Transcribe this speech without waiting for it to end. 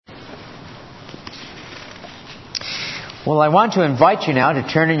Well, I want to invite you now to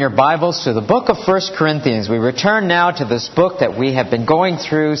turn in your Bibles to the book of 1 Corinthians. We return now to this book that we have been going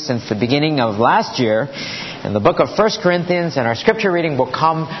through since the beginning of last year. In the book of 1 Corinthians, and our scripture reading will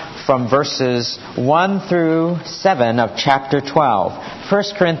come from verses 1 through 7 of chapter 12. 1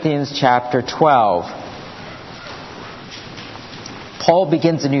 Corinthians chapter 12. Paul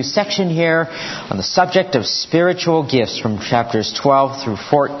begins a new section here on the subject of spiritual gifts from chapters 12 through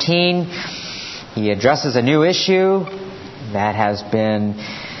 14. He addresses a new issue that has been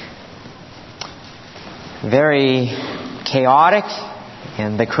very chaotic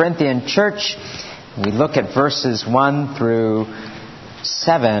in the Corinthian church. We look at verses 1 through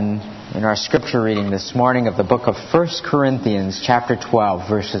 7 in our scripture reading this morning of the book of 1 Corinthians chapter 12,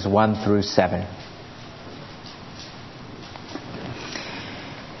 verses 1 through 7.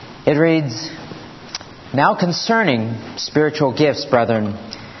 It reads, "Now concerning spiritual gifts, brethren,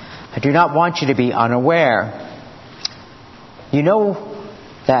 I do not want you to be unaware. You know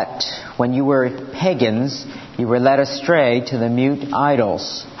that when you were pagans, you were led astray to the mute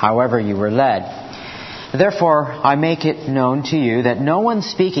idols, however you were led. Therefore, I make it known to you that no one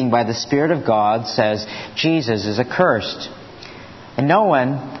speaking by the Spirit of God says Jesus is accursed. And no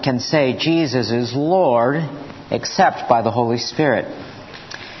one can say Jesus is Lord except by the Holy Spirit.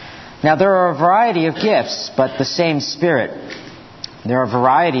 Now there are a variety of gifts, but the same Spirit. There are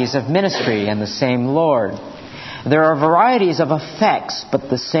varieties of ministry and the same Lord. There are varieties of effects, but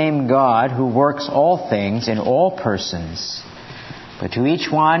the same God who works all things in all persons. But to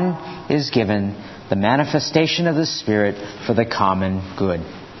each one is given the manifestation of the Spirit for the common good."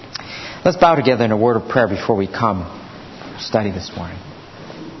 Let's bow together in a word of prayer before we come study this morning.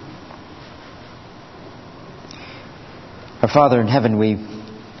 Our Father in heaven, we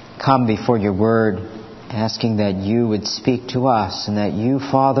come before your word asking that you would speak to us and that you,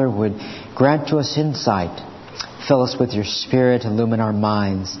 Father, would grant to us insight. Fill us with your Spirit, illumine our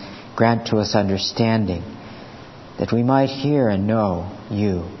minds, grant to us understanding, that we might hear and know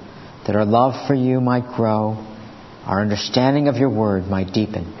you, that our love for you might grow, our understanding of your word might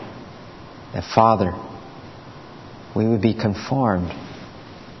deepen, that, Father, we would be conformed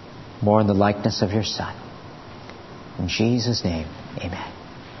more in the likeness of your Son. In Jesus' name, amen.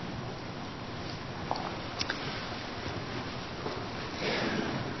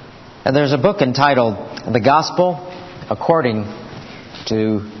 And there's a book entitled The Gospel According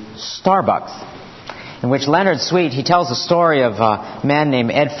to Starbucks, in which Leonard Sweet, he tells the story of a man named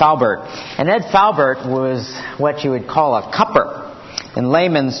Ed Faubert. And Ed Faubert was what you would call a cupper. In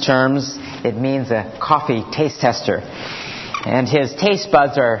layman's terms, it means a coffee taste tester. And his taste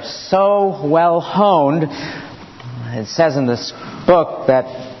buds are so well honed, it says in this book that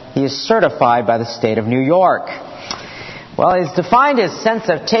he is certified by the state of New York. Well, he's defined his sense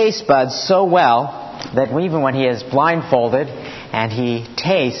of taste buds so well that even when he is blindfolded and he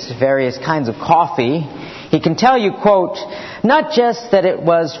tastes various kinds of coffee, he can tell you, quote, not just that it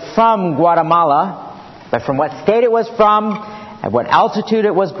was from Guatemala, but from what state it was from, at what altitude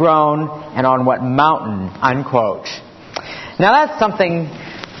it was grown, and on what mountain, unquote. Now that's something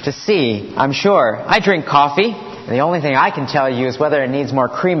to see, I'm sure. I drink coffee. The only thing I can tell you is whether it needs more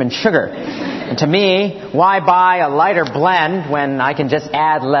cream and sugar. And to me, why buy a lighter blend when I can just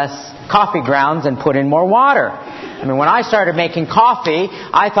add less coffee grounds and put in more water? I mean, when I started making coffee,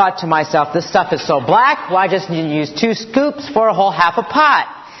 I thought to myself, this stuff is so black, well, I just need to use 2 scoops for a whole half a pot.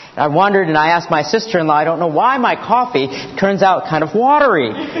 I wondered, and I asked my sister-in-law, I don't know why my coffee turns out kind of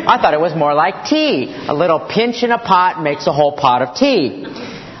watery. I thought it was more like tea. A little pinch in a pot makes a whole pot of tea.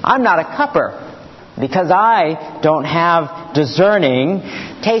 I'm not a cupper, because I don't have discerning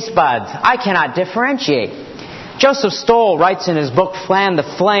taste buds. I cannot differentiate. Joseph Stoll writes in his book, Fan the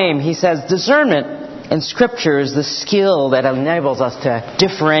Flame, he says, discernment in Scripture is the skill that enables us to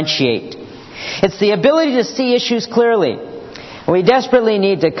differentiate. It's the ability to see issues clearly. We desperately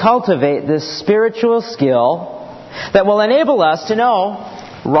need to cultivate this spiritual skill that will enable us to know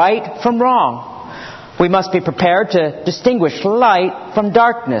right from wrong. We must be prepared to distinguish light from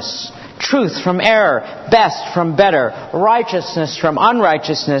darkness, truth from error, best from better, righteousness from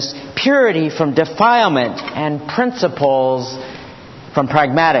unrighteousness, purity from defilement, and principles from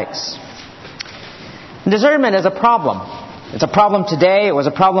pragmatics. Discernment is a problem. It's a problem today. It was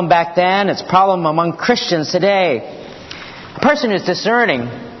a problem back then. It's a problem among Christians today. A person who's discerning,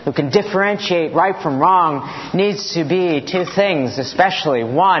 who can differentiate right from wrong, needs to be 2 things especially.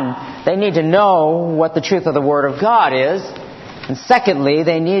 One, they need to know what the truth of the Word of God is. And secondly,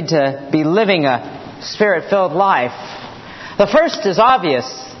 they need to be living a Spirit-filled life. The first is obvious.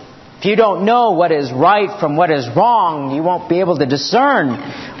 If you don't know what is right from what is wrong, you won't be able to discern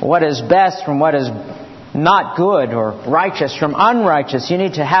what is best from what is not good or righteous from unrighteous. You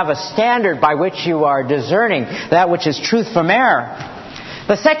need to have a standard by which you are discerning that which is truth from error.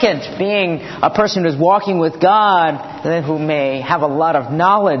 The second, being a person who is walking with God, who may have a lot of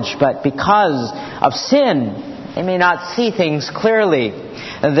knowledge, but because of sin, they may not see things clearly.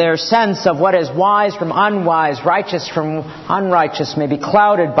 Their sense of what is wise from unwise, righteous from unrighteous may be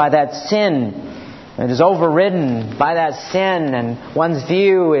clouded by that sin. It is overridden by that sin, and one's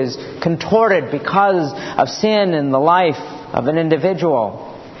view is contorted because of sin in the life of an individual.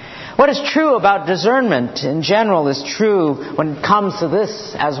 What is true about discernment in general is true when it comes to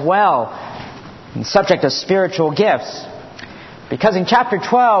this as well, the subject of spiritual gifts. Because in chapter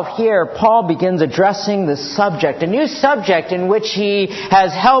 12 here, Paul begins addressing this subject, a new subject in which he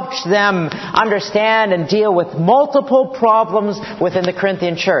has helped them understand and deal with multiple problems within the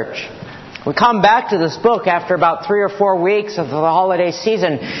Corinthian church. We come back to this book after about 3 or 4 weeks of the holiday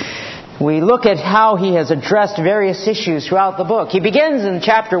season. We look at how he has addressed various issues throughout the book. He begins in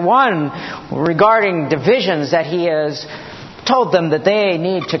chapter 1 regarding divisions that he has told them that they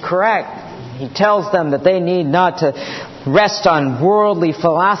need to correct. He tells them that they need not to rest on worldly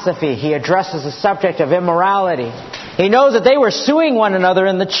philosophy. He addresses the subject of immorality. He knows that they were suing one another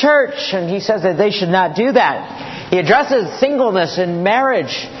in the church, and he says that they should not do that. He addresses singleness in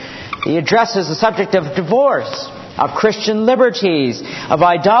marriage. He addresses the subject of divorce, of Christian liberties, of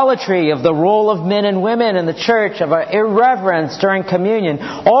idolatry, of the role of men and women in the church, of irreverence during communion.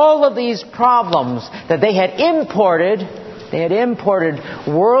 All of these problems that they had imported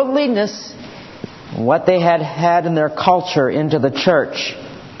worldliness, what they had had in their culture into the church.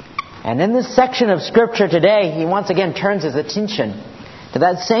 And in this section of Scripture today, he once again turns his attention to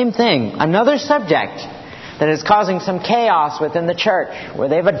that same thing, another subject that is causing some chaos within the church, where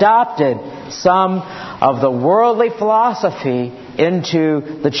they've adopted some of the worldly philosophy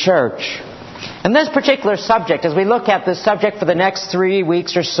into the church. And this particular subject, as we look at this subject for the next 3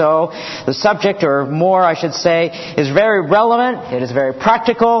 weeks or so, the subject, or more I should say, is very relevant. It is very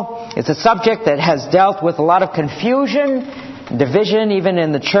practical. It's a subject that has dealt with a lot of confusion, division even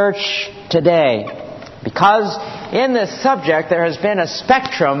in the church today. Because in this subject there has been a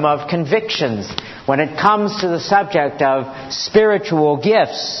spectrum of convictions when it comes to the subject of spiritual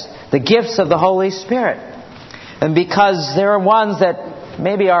gifts, the gifts of the Holy Spirit. And because there are ones that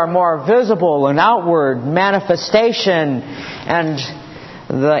maybe are more visible and outward manifestation, and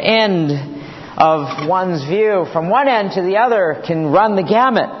the end of one's view from one end to the other can run the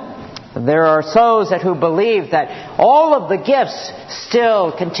gamut. There are those who believe that all of the gifts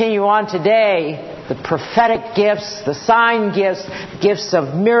still continue on today. The prophetic gifts, the sign gifts, gifts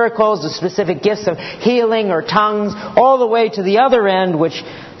of miracles, the specific gifts of healing or tongues, all the way to the other end, which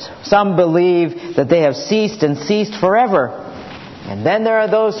some believe that they have ceased and ceased forever. And then there are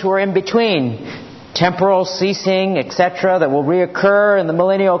those who are in between, temporal ceasing, etc., that will reoccur in the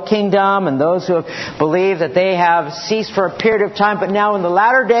millennial kingdom, and those who believe that they have ceased for a period of time, but now in the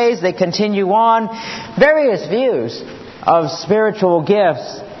latter days they continue on. Various views of spiritual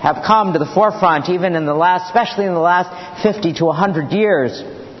gifts have come to the forefront, even in the last, especially in the last 50 to 100 years.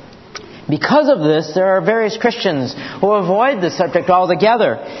 Because of this, there are various Christians who avoid the subject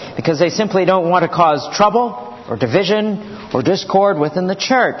altogether because they simply don't want to cause trouble or division or discord within the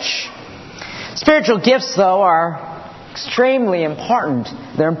church. Spiritual gifts, though, are extremely important.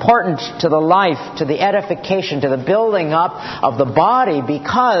 They're important to the life, to the edification, to the building up of the body,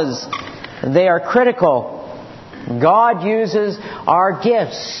 because they are critical. God uses our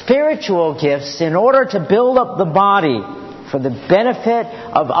gifts, spiritual gifts, in order to build up the body for the benefit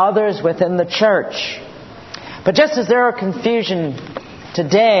of others within the church. But just as there are confusion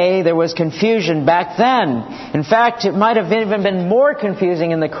today, there was confusion back then. In fact, it might have even been more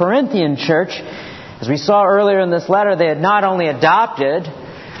confusing in the Corinthian church. As we saw earlier in this letter, they had not only adopted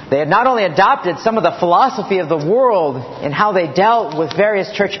some of the philosophy of the world in how they dealt with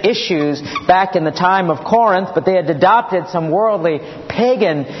various church issues back in the time of Corinth, but they had adopted some worldly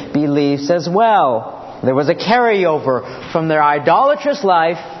pagan beliefs as well. There was a carryover from their idolatrous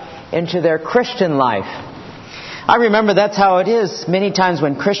life into their Christian life. I remember that's how it is many times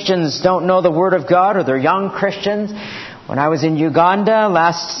when Christians don't know the Word of God, or they're young Christians. When I was in Uganda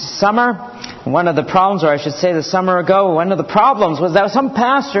last summer, one of the problems, or I should say the summer ago, one of the problems was that some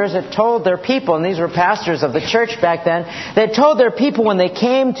pastors had told their people, and these were pastors of the church back then, they had told their people when they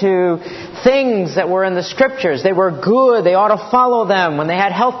came to things that were in the Scriptures, they were good, they ought to follow them. When they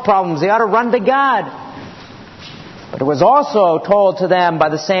had health problems, they ought to run to God. But it was also told to them by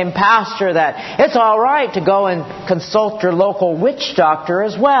the same pastor that it's all right to go and consult your local witch doctor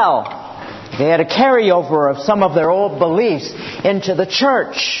as well. They had a carryover of some of their old beliefs into the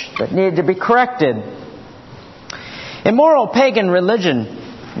church that needed to be corrected. Immoral pagan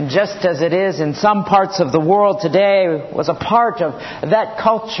religion, just as it is in some parts of the world today, was a part of that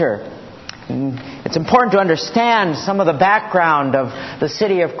culture. It's important to understand some of the background of the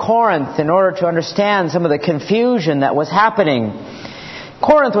city of Corinth in order to understand some of the confusion that was happening.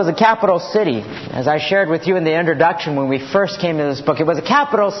 Corinth was a capital city. As I shared with you in the introduction when we first came to this book, it was a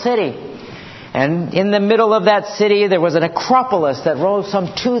capital city. And in the middle of that city, there was an acropolis that rose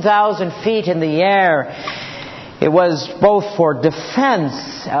some 2,000 feet in the air. It was both for defense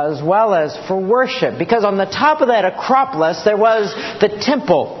as well as for worship, because on the top of that acropolis there was the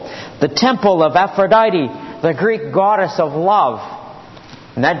temple of Aphrodite, the Greek goddess of love.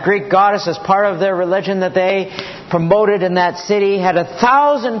 And that Greek goddess, as part of their religion that they promoted in that city, had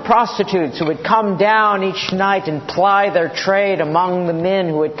 1,000 prostitutes who would come down each night and ply their trade among the men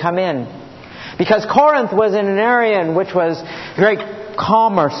who would come in. Because Corinth was in an area in which was great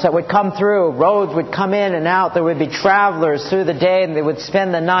commerce that would come through. Roads would come in and out. There would be travelers through the day, and they would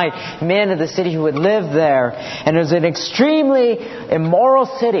spend the night. Men of the city who would live there. And it was an extremely immoral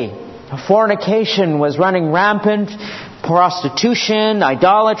city. Fornication was running rampant. Prostitution,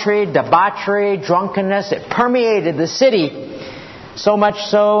 idolatry, debauchery, drunkenness. It permeated the city. So much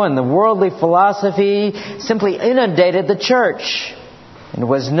so, and the worldly philosophy simply inundated the church. And it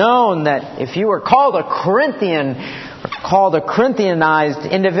was known that if you were called a Corinthian, or called a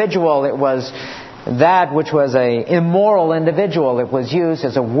Corinthianized individual, it was that which was an immoral individual. It was used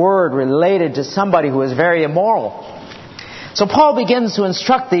as a word related to somebody who was very immoral. So Paul begins to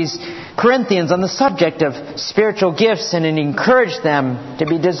instruct these Corinthians on the subject of spiritual gifts, and encourage them to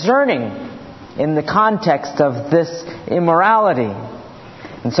be discerning in the context of this immorality.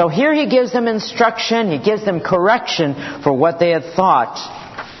 And so here he gives them instruction, he gives them correction for what they had thought.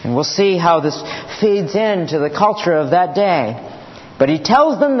 And we'll see how this feeds into the culture of that day. But he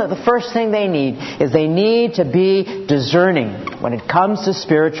tells them that the first thing they need is they need to be discerning when it comes to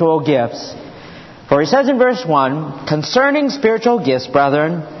spiritual gifts. For he says in verse 1, "Concerning spiritual gifts,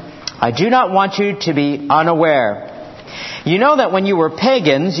 brethren, I do not want you to be unaware. You know that when you were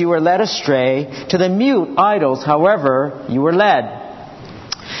pagans, you were led astray to the mute idols, however you were led."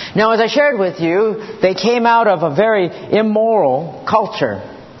 Now, as I shared with you, they came out of a very immoral culture,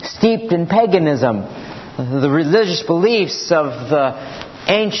 steeped in paganism. The religious beliefs of the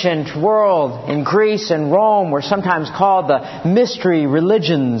ancient world in Greece and Rome were sometimes called the mystery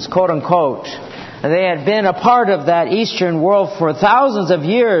religions, quote unquote. They had been a part of that Eastern world for thousands of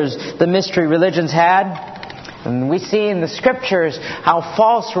years, the mystery religions had. And we see in the Scriptures how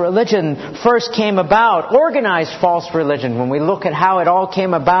false religion first came about, organized false religion. When we look at how it all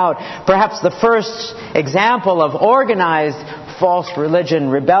came about, perhaps the first example of organized false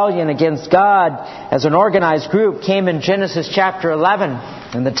religion, rebellion against God as an organized group, came in Genesis chapter 11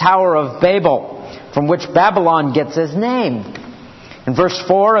 in the Tower of Babel, from which Babylon gets its name. In verse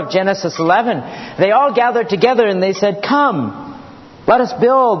 4 of Genesis 11, they all gathered together and they said, "Come, let us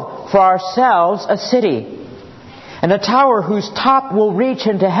build for ourselves a city, and a tower whose top will reach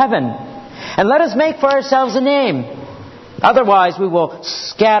into heaven. And let us make for ourselves a name. Otherwise we will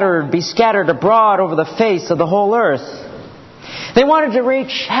be scattered abroad over the face of the whole earth." They wanted to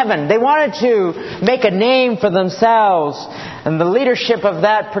reach heaven. They wanted to make a name for themselves. And the leadership of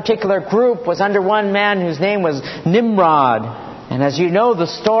that particular group was under one man whose name was Nimrod. And as you know the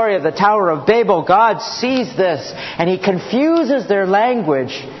story of the Tower of Babel, God sees this and He confuses their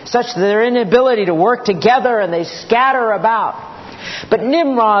language such that their inability to work together and they scatter about. But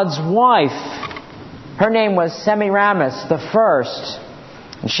Nimrod's wife, her name was Semiramis the first.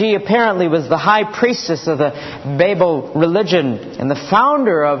 And she apparently was the high priestess of the Babel religion and the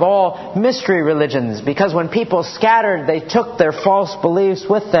founder of all mystery religions, because when people scattered, they took their false beliefs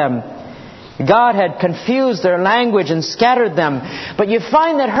with them. God had confused their language and scattered them. But you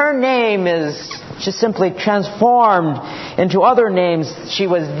find that her name is just simply transformed into other names. She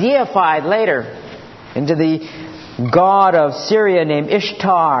was deified later into the god of Syria named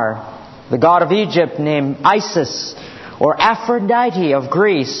Ishtar, the god of Egypt named Isis, or Aphrodite of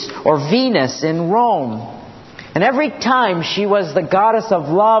Greece, or Venus in Rome. And every time she was the goddess of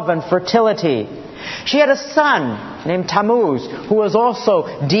love and fertility. She had a son named Tammuz, who was also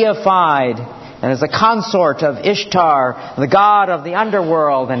deified and is a consort of Ishtar, the god of the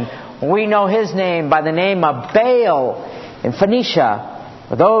underworld. And we know his name by the name of Baal in Phoenicia.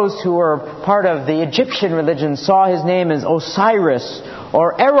 Those who were part of the Egyptian religion saw his name as Osiris,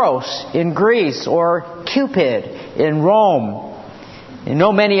 or Eros in Greece, or Cupid in Rome. You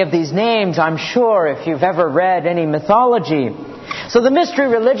know many of these names, I'm sure, if you've ever read any mythology. So the mystery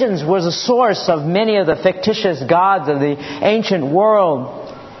religions was a source of many of the fictitious gods of the ancient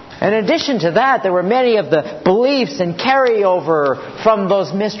world. In addition to that, there were many of the beliefs and carryover from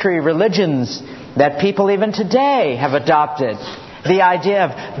those mystery religions that people even today have adopted. The idea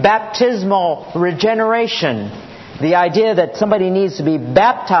of baptismal regeneration. The idea that somebody needs to be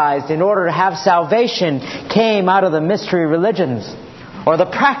baptized in order to have salvation came out of the mystery religions. Or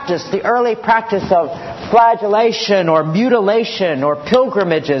the early practice of flagellation or mutilation or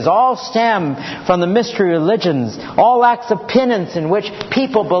pilgrimages all stem from the mystery religions. All acts of penance in which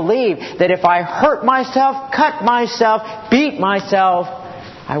people believe that if I hurt myself, cut myself, beat myself,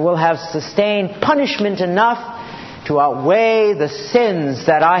 I will have sustained punishment enough to outweigh the sins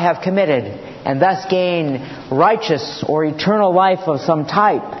that I have committed and thus gain righteous or eternal life of some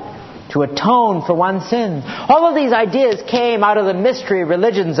type, to atone for one's sin. All of these ideas came out of the mystery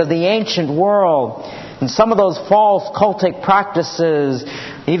religions of the ancient world. And some of those false cultic practices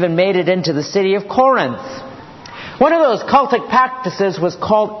even made it into the city of Corinth. One of those cultic practices was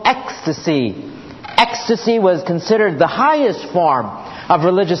called ecstasy. Ecstasy was considered the highest form of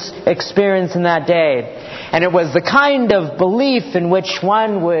religious experience in that day. And it was the kind of belief in which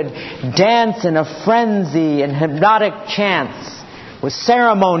one would dance in a frenzy and hypnotic chants, with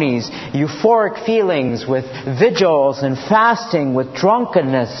ceremonies, euphoric feelings, with vigils and fasting, with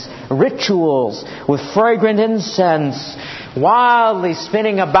drunkenness, rituals, with fragrant incense, wildly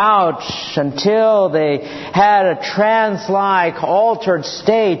spinning about until they had a trance-like altered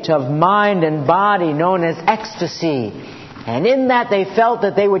state of mind and body known as ecstasy. And in that they felt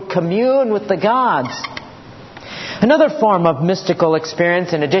that they would commune with the gods. Another form of mystical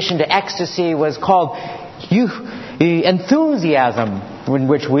experience in addition to ecstasy was called enthusiasm, in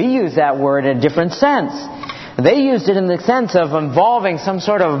which we use that word in a different sense. They used it in the sense of involving some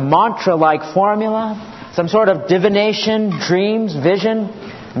sort of mantra-like formula, some sort of divination, dreams, vision,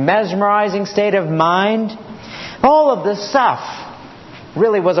 mesmerizing state of mind. All of this stuff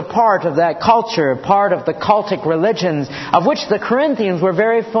really was a part of that culture, part of the cultic religions, of which the Corinthians were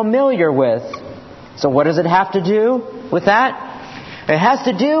very familiar with. So what does it have to do with that? It has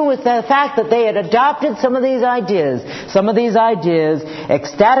to do with the fact that they had adopted some of these ideas,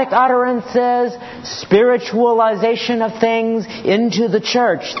 ecstatic utterances, spiritualization of things into the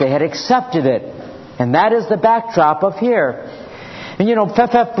church. They had accepted it. And that is the backdrop of here. And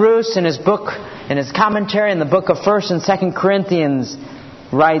F.F. Bruce in his book, in his commentary in the book of 1st and 2nd Corinthians,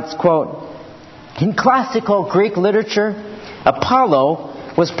 writes, quote, "In classical Greek literature,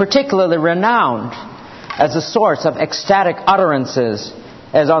 Apollo was particularly renowned as a source of ecstatic utterances,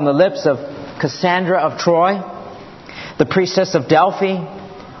 as on the lips of Cassandra of Troy, the priestess of Delphi,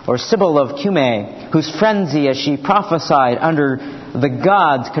 or Sibyl of Cumae, whose frenzy as she prophesied under the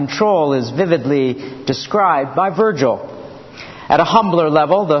gods' control is vividly described by Virgil. At a humbler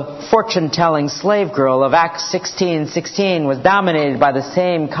level, the fortune-telling slave girl of Acts 16:16 was dominated by the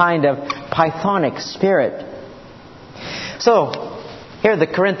same kind of Pythonic spirit." So, here the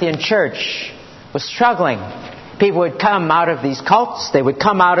Corinthian church was struggling. People would come out of these cults. They would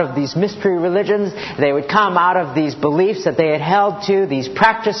come out of these mystery religions. They would come out of these beliefs that they had held to, these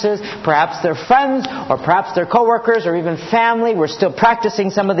practices. Perhaps their friends or perhaps their coworkers or even family were still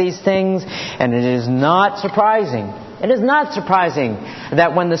practicing some of these things. And it is not surprising. It is not surprising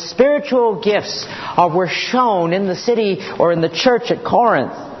that when the spiritual gifts were shown in the city or in the church at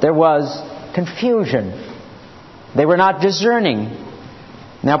Corinth, there was confusion. They were not discerning.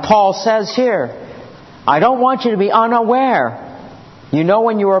 Now Paul says here, I don't want you to be unaware. You know,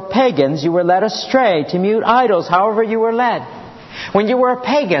 when you were pagans, you were led astray to mute idols, however you were led. When you were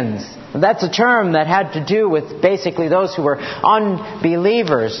pagans, that's a term that had to do with basically those who were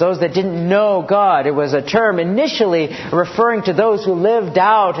unbelievers, those that didn't know God. It was a term initially referring to those who lived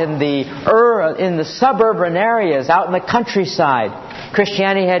out in the suburban areas, out in the countryside.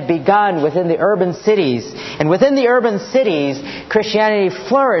 Christianity had begun within the urban cities. And within the urban cities, Christianity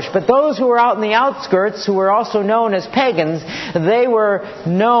flourished. But those who were out in the outskirts, who were also known as pagans, they were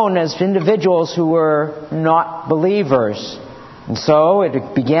known as individuals who were not believers. And so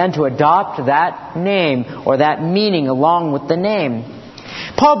it began to adopt that name or that meaning along with the name.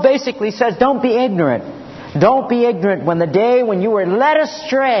 Paul basically says, don't be ignorant. Don't be ignorant when the day when you were led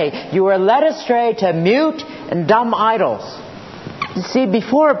astray to mute and dumb idols. You see,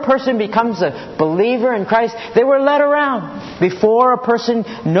 before a person becomes a believer in Christ, they were led around. Before a person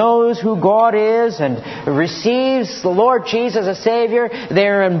knows who God is and receives the Lord Jesus as Savior, they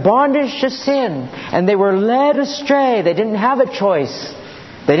are in bondage to sin. And they were led astray. They didn't have a choice.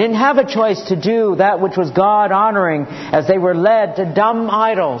 They didn't have a choice to do that which was God-honoring as they were led to dumb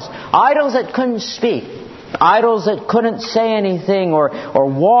idols. Idols that couldn't speak. Idols that couldn't say anything or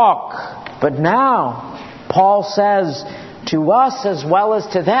walk. But now, Paul says to us as well as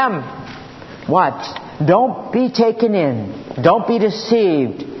to them. What? Don't be taken in. Don't be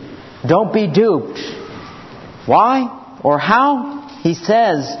deceived. Don't be duped. Why or how? He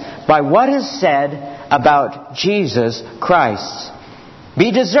says, by what is said about Jesus Christ.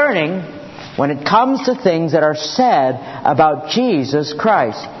 Be discerning when it comes to things that are said about Jesus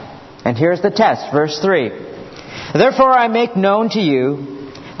Christ. And here's the test, verse 3. Therefore I make known to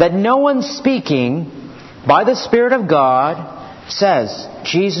you that no one speaking by the Spirit of God says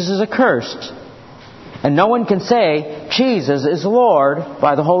Jesus is accursed. And no one can say Jesus is Lord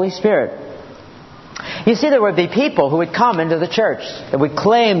by the Holy Spirit. You see, there would be people who would come into the church that would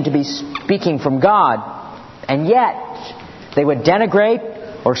claim to be speaking from God, and yet they would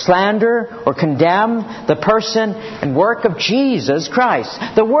denigrate or slander or condemn the person and work of Jesus Christ.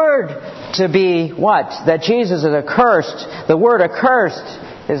 The word to be what? That Jesus is accursed. The word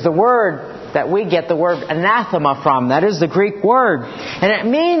accursed is the word that we get the word anathema from. That is the Greek word. And it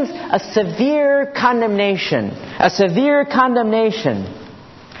means a severe condemnation. A severe condemnation.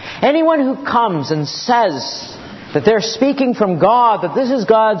 Anyone who comes and says that they're speaking from God, that this is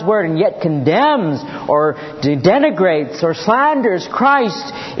God's word, and yet condemns or denigrates or slanders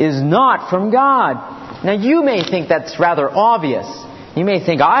Christ is not from God. Now you may think that's rather obvious. You may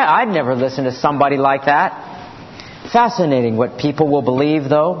think, I'd never listen to somebody like that. Fascinating what people will believe,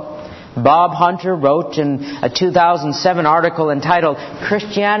 though. Bob Hunter wrote in a 2007 article entitled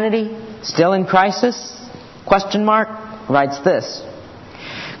Christianity Still in Crisis? ? Writes this.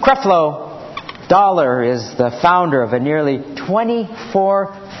 Creflo Dollar is the founder of a nearly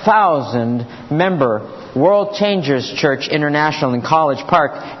 24,000 member World Changers Church International in College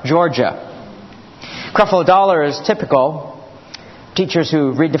Park, Georgia. Creflo Dollar is typical. Teachers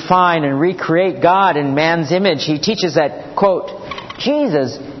who redefine and recreate God in man's image. He teaches that, quote,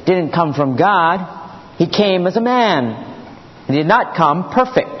 Jesus didn't come from God. He came as a man. He did not come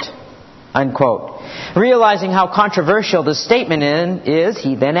perfect, unquote. Realizing how controversial this statement is,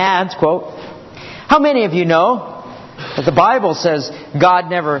 he then adds, quote, how many of you know that the Bible says God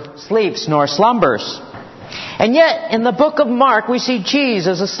never sleeps nor slumbers? And yet, in the book of Mark, we see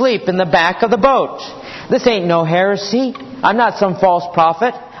Jesus asleep in the back of the boat. This ain't no heresy. I'm not some false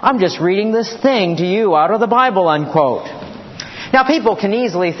prophet. I'm just reading this thing to you out of the Bible, unquote. Now, people can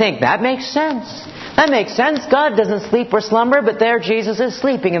easily think, that makes sense. That makes sense. God doesn't sleep or slumber, but there Jesus is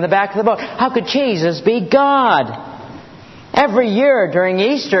sleeping in the back of the boat. How could Jesus be God? Every year during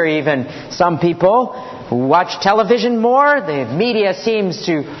Easter even, some people who watch television more, the media seems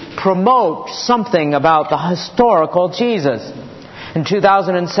to promote something about the historical Jesus. In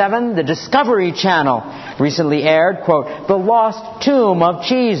 2007, the Discovery Channel recently aired, quote, The Lost Tomb of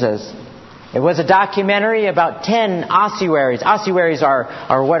Jesus. It was a documentary about 10 ossuaries. Ossuaries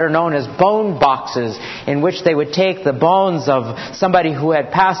are what are known as bone boxes, in which they would take the bones of somebody who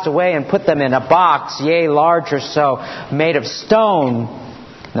had passed away and put them in a box, yea, large or so, made of stone.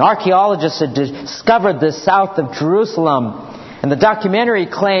 And archaeologists had discovered this south of Jerusalem. And the documentary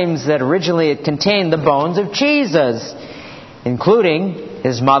claims that originally it contained the bones of Jesus, including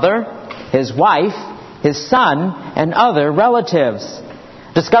his mother, his wife, his son, and other relatives.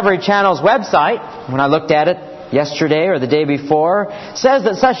 Discovery Channel's website, when I looked at it yesterday or the day before, says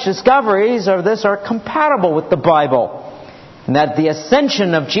that such discoveries of this are compatible with the Bible. And that the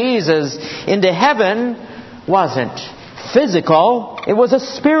ascension of Jesus into heaven wasn't physical, it was a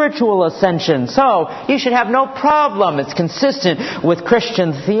spiritual ascension. So, you should have no problem. It's consistent with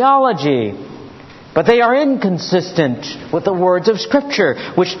Christian theology. But they are inconsistent with the words of Scripture,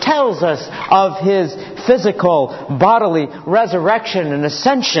 which tells us of His physical, bodily resurrection and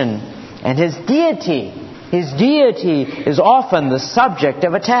ascension, and His deity. His deity is often the subject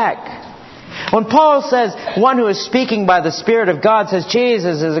of attack. When Paul says one who is speaking by the Spirit of God says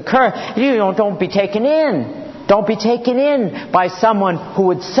Jesus is accursed, don't be taken in. Don't be taken in by someone who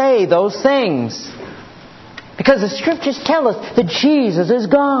would say those things. Because the Scriptures tell us that Jesus is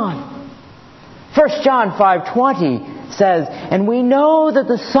God. 1 John 5:20 says, And we know that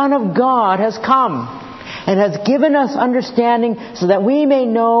the Son of God has come and has given us understanding so that we may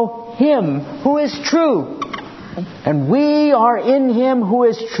know Him who is true. And we are in Him who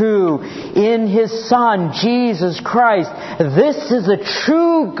is true, in His Son, Jesus Christ. This is the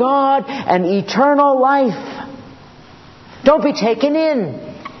true God and eternal life. Don't be taken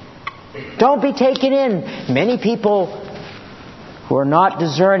in. Don't be taken in. Many people who are not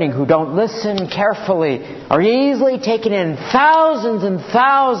discerning, who don't listen carefully, are easily taken in. Thousands and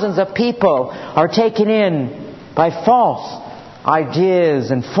thousands of people are taken in by false ideas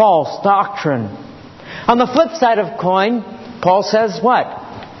and false doctrine. On the flip side of the coin, Paul says what?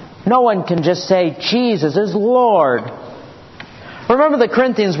 No one can just say Jesus is Lord Remember, the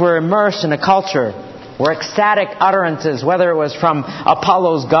Corinthians were immersed in a culture where ecstatic utterances, whether it was from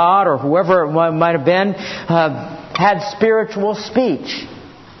Apollo's god or whoever it might have been, had spiritual speech.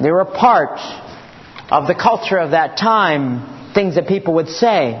 They were part of the culture of that time, things that people would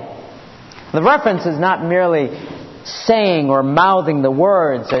say. The reference is not merely saying or mouthing the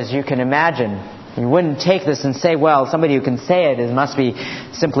words, as you can imagine. You wouldn't take this and say, well, somebody who can say it must be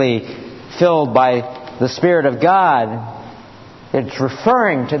simply filled by the Spirit of God. It's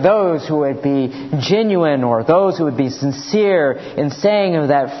referring to those who would be genuine or those who would be sincere in saying of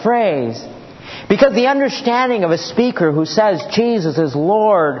that phrase. Because the understanding of a speaker who says Jesus is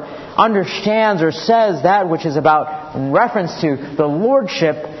Lord understands or says that which is about in reference to the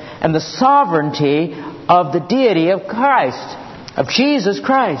lordship and the sovereignty of the deity of Christ, of Jesus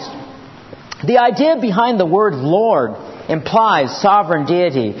Christ. The idea behind the word Lord implies sovereign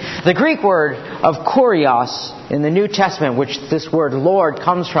deity. The Greek word of kurios in the New Testament, which this word Lord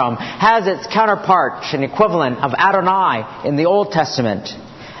comes from, has its counterpart and equivalent of Adonai in the Old Testament.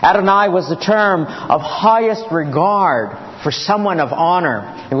 Adonai was the term of highest regard for someone of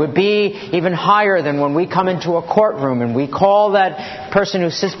honor. It would be even higher than when we come into a courtroom and we call that person who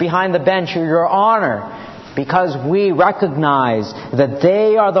sits behind the bench your honor, because we recognize that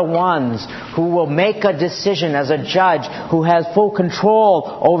they are the ones who will make a decision as a judge who has full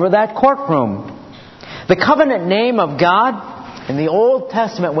control over that courtroom. The covenant name of God in the Old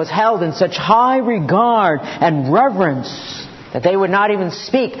Testament was held in such high regard and reverence that they would not even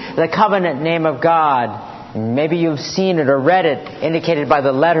speak the covenant name of God. Maybe you've seen it or read it, indicated by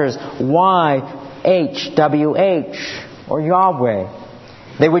the letters YHWH or Yahweh.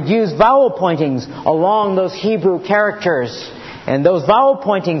 They would use vowel pointings along those Hebrew characters, and those vowel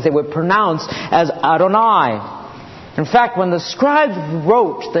pointings they would pronounce as Adonai. In fact, when the scribes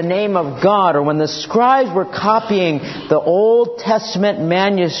wrote the name of God, or when the scribes were copying the Old Testament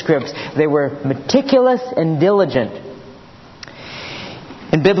manuscripts, they were meticulous and diligent.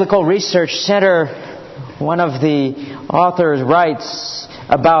 In Biblical Research Center, one of the authors writes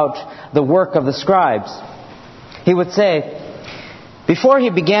about the work of the scribes. He would say, before he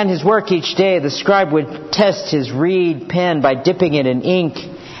began his work each day, the scribe would test his reed pen by dipping it in ink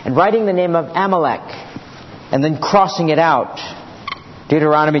and writing the name of Amalek and then crossing it out.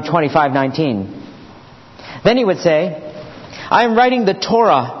 Deuteronomy 25:19. Then he would say, I am writing the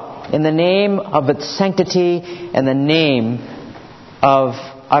Torah in the name of its sanctity and the name of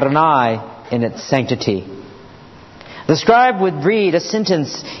Adonai in its sanctity. The scribe would read a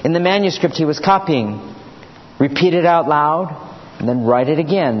sentence in the manuscript he was copying, repeat it out loud, and then write it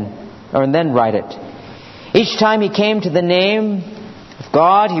again, and then write it. Each time he came to the name of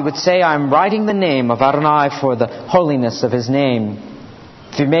God, he would say, I'm writing the name of Adonai for the holiness of His name.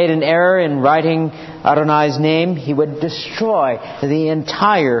 If he made an error in writing Adonai's name, he would destroy the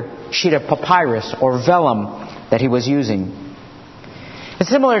entire sheet of papyrus or vellum that he was using. It's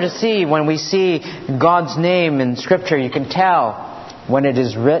similar to see when we see God's name in Scripture, you can tell when it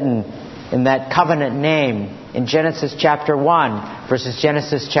is written in that covenant name. In Genesis chapter 1 versus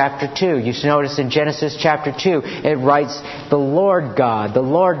Genesis chapter 2. You notice in Genesis chapter 2 it writes the Lord God, the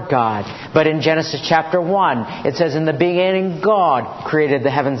Lord God. But in Genesis chapter 1 it says in the beginning God created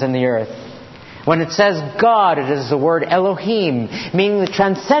the heavens and the earth. When it says God, it is the word Elohim, meaning the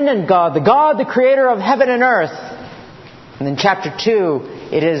transcendent God, the creator of heaven and earth. And in chapter 2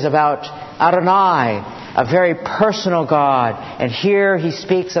 it is about Adonai, a very personal God. And here he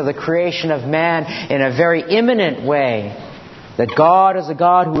speaks of the creation of man in a very imminent way. That God is a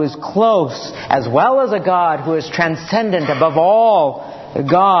God who is close, as well as a God who is transcendent above all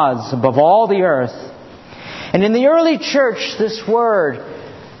gods, above all the earth. And in the early church, this word,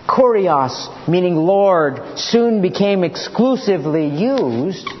 kurios, meaning Lord, soon became exclusively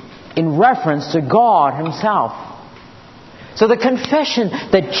used in reference to God Himself. So the confession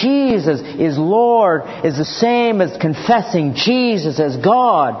that Jesus is Lord is the same as confessing Jesus as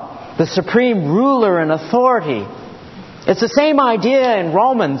God, the supreme ruler and authority. It's the same idea in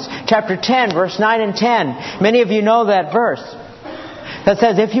Romans chapter 10, verse 9 and 10. Many of you know that verse. That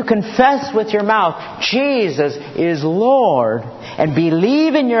says, if you confess with your mouth Jesus is Lord and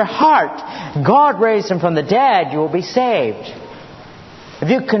believe in your heart God raised Him from the dead, you will be saved. If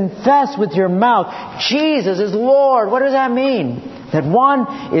you confess with your mouth, Jesus is Lord, what does that mean? That one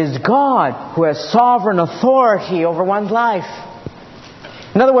is God who has sovereign authority over one's life.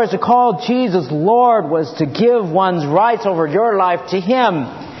 In other words, to call Jesus Lord was to give one's rights over your life to Him.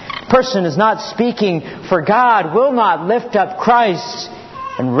 A person is not speaking for God, will not lift up Christ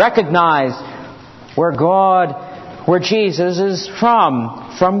and recognize where Jesus is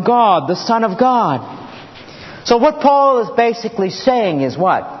from God, the Son of God. So what Paul is basically saying is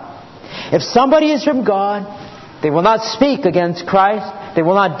what? If somebody is from God, they will not speak against Christ, they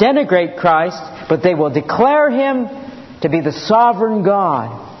will not denigrate Christ, but they will declare Him to be the sovereign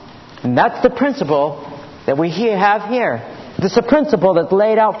God. And that's the principle that we have here. This is a principle that's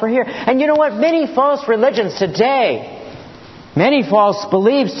laid out for here. And you know what? Many false religions today, many false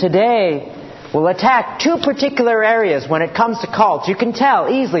beliefs today will attack two particular areas when it comes to cults. You can tell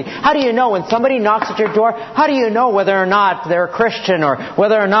easily. How do you know when somebody knocks at your door? How do you know whether or not they're a Christian or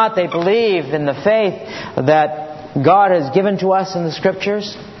whether or not they believe in the faith that God has given to us in the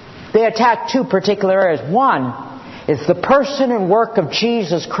Scriptures? They attack two particular areas. One is the person and work of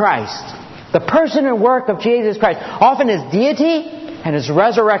Jesus Christ. The person and work of Jesus Christ. Often His deity and His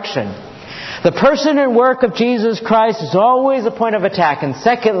resurrection. The person and work of Jesus Christ is always a point of attack. And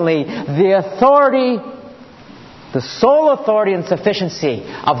secondly, the authority, the sole authority and sufficiency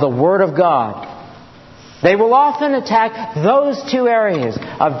of the Word of God. They will often attack those two areas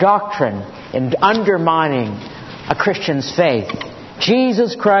of doctrine in undermining a Christian's faith.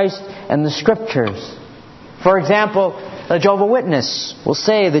 Jesus Christ and the Scriptures. For example, a Jehovah's Witness will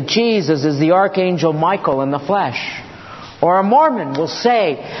say that Jesus is the Archangel Michael in the flesh. Or a Mormon will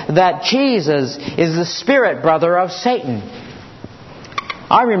say that Jesus is the spirit brother of Satan.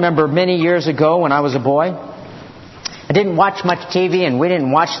 I remember many years ago when I was a boy, I didn't watch much TV and we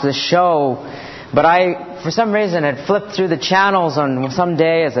didn't watch the show, but I, for some reason, had flipped through the channels on some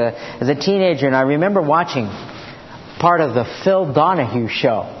day as a teenager, and I remember watching part of the Phil Donahue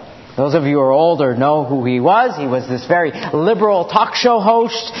show. Those of you who are older know who he was. He was this very liberal talk show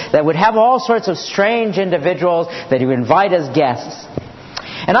host that would have all sorts of strange individuals that he would invite as guests.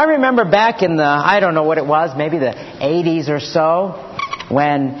 And I remember back in the, I don't know what it was, maybe the 80s or so,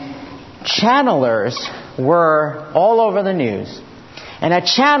 when channelers were all over the news. And a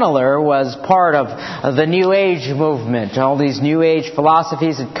channeler was part of the New Age movement. All these New Age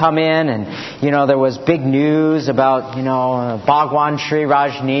philosophies had come in, and, there was big news about, Bhagwan Sri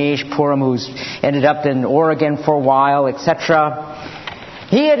Rajneesh Puram, who's ended up in Oregon for a while, etc.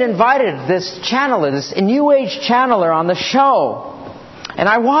 He had invited this channeler, this New Age channeler, on the show. And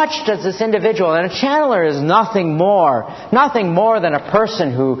I watched as this individual, and a channeler is nothing more than a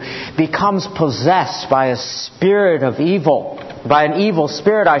person who becomes possessed by a spirit of evil. By an evil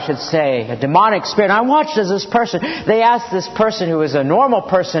spirit, I should say, a demonic spirit. And I watched as this person, they asked this person who was a normal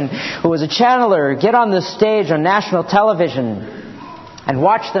person, who was a channeler, get on the stage on national television and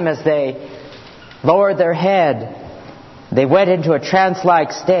watch them as they lowered their head. They went into a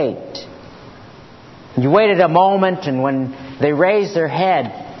trance-like state. You waited a moment, and when they raised their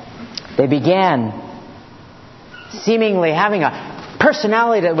head, they began seemingly having a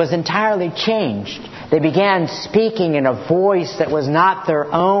personality that was entirely changed. They began speaking in a voice that was not their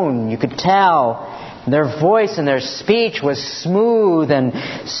own. You could tell their voice and their speech was smooth and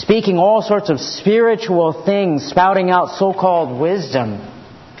speaking all sorts of spiritual things, spouting out so-called wisdom.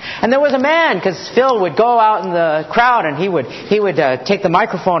 And there was a man, because Phil would go out in the crowd and he would take the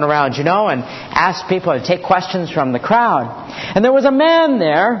microphone around, and ask people to take questions from the crowd. And there was a man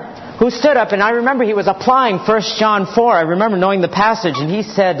there who stood up, and I remember he was applying 1 John 4. I remember knowing the passage, and he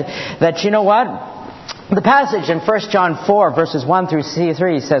said that, the passage in 1 John 4, verses 1 through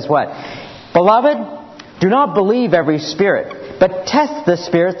 3 says what? Beloved, do not believe every spirit, but test the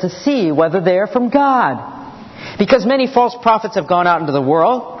spirits to see whether they are from God. Because many false prophets have gone out into the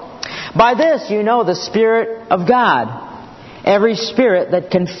world. By this you know the Spirit of God. Every spirit that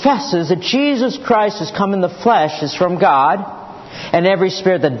confesses that Jesus Christ has come in the flesh is from God. And every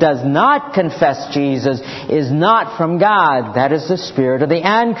spirit that does not confess Jesus is not from God. That is the spirit of the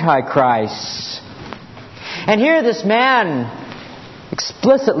Antichrist. And here this man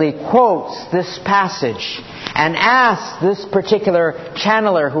explicitly quotes this passage and asks this particular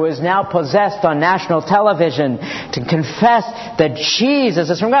channeler who is now possessed on national television to confess that Jesus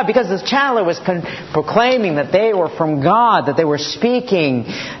is from God. Because this channeler was proclaiming that they were from God, that they were speaking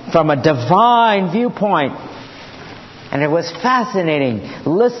from a divine viewpoint. And it was fascinating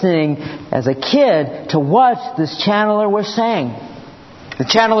listening as a kid to what this channeler was saying. The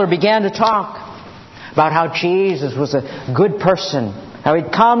channeler began to talk about how Jesus was a good person, how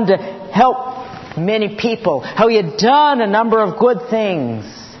He'd come to help many people, how He had done a number of good things,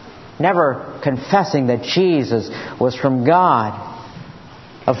 never confessing that Jesus was from God,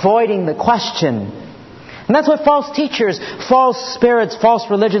 avoiding the question. And that's what false teachers, false spirits, false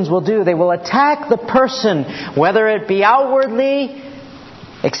religions will do. They will attack the person, whether it be outwardly,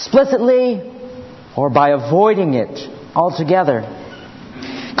 explicitly, or by avoiding it altogether.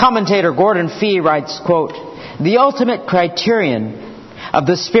 Commentator Gordon Fee writes, quote, "The ultimate criterion of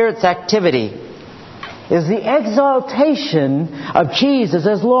the Spirit's activity is the exaltation of Jesus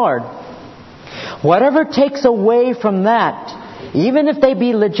as Lord. Whatever takes away from that, even if they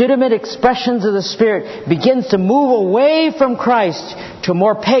be legitimate expressions of the Spirit, begins to move away from Christ to a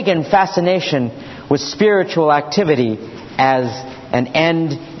more pagan fascination with spiritual activity as an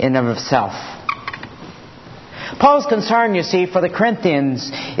end in of itself. Paul's concern, you see, for the Corinthians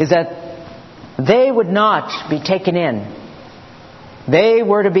is that they would not be taken in. They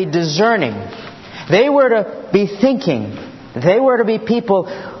were to be discerning. They were to be thinking. They were to be people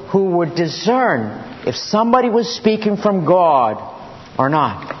who would discern if somebody was speaking from God or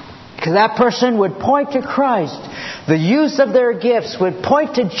not. Because that person would point to Christ. The use of their gifts would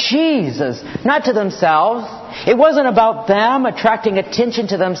point to Jesus, not to themselves. It wasn't about them attracting attention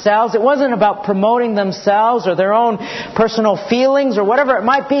to themselves. It wasn't about promoting themselves or their own personal feelings or whatever it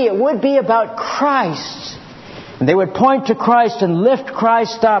might be. It would be about Christ. And they would point to Christ and lift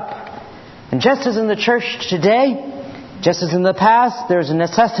Christ up. And just as in the church today, just as in the past, there's a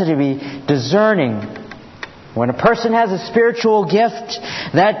necessity to be discerning. When a person has a spiritual gift,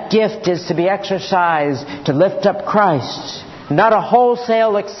 that gift is to be exercised to lift up Christ. Not a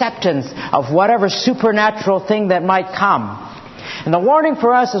wholesale acceptance of whatever supernatural thing that might come. And the warning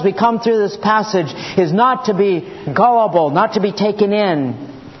for us as we come through this passage is not to be gullible, not to be taken in.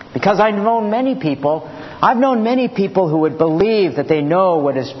 Because I've known many people who would believe that they know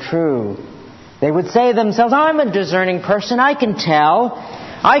what is true. They would say to themselves, I'm a discerning person, I can tell,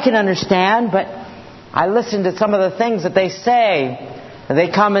 I can understand, but I listen to some of the things that they say. They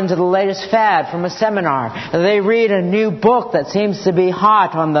come into the latest fad from a seminar. They read a new book that seems to be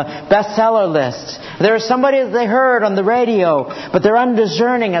hot on the bestseller list. There's somebody that they heard on the radio, but they're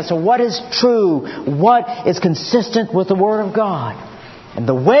undiscerning as to what is true, what is consistent with the Word of God. And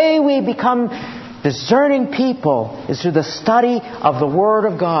the way we become discerning people is through the study of the Word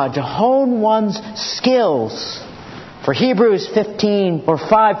of God, to hone one's skills. For Hebrews 15 or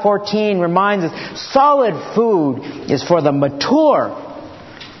 5:14 reminds us, solid food is for the mature,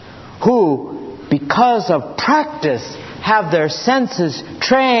 who, because of practice, have their senses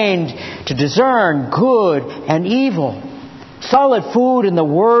trained to discern good and evil. Solid food in the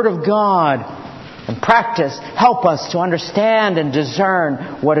Word of God and practice help us to understand and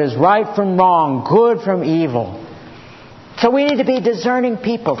discern what is right from wrong, good from evil. So we need to be discerning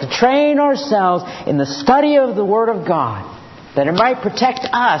people, to train ourselves in the study of the Word of God, that it might protect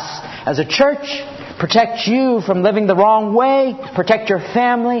us as a church, protect you from living the wrong way, protect your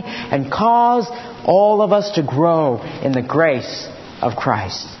family, and cause all of us to grow in the grace of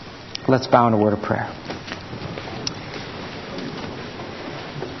Christ. Let's bow in a word of prayer.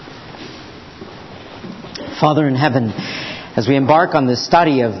 Father in heaven, as we embark on the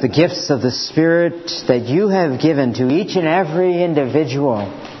study of the gifts of the Spirit that you have given to each and every individual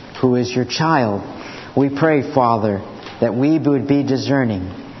who is your child, we pray, Father, that we would be discerning.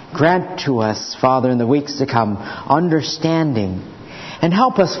 Grant to us, Father, in the weeks to come, understanding. And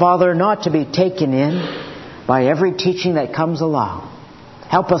help us, Father, not to be taken in by every teaching that comes along.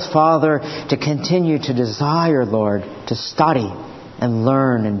 Help us, Father, to continue to desire, Lord, to study and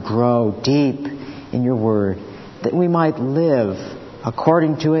learn and grow deep in your Word, that we might live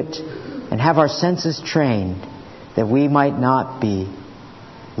according to it and have our senses trained, that we might not be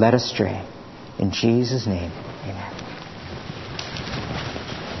led astray. In Jesus' name, amen.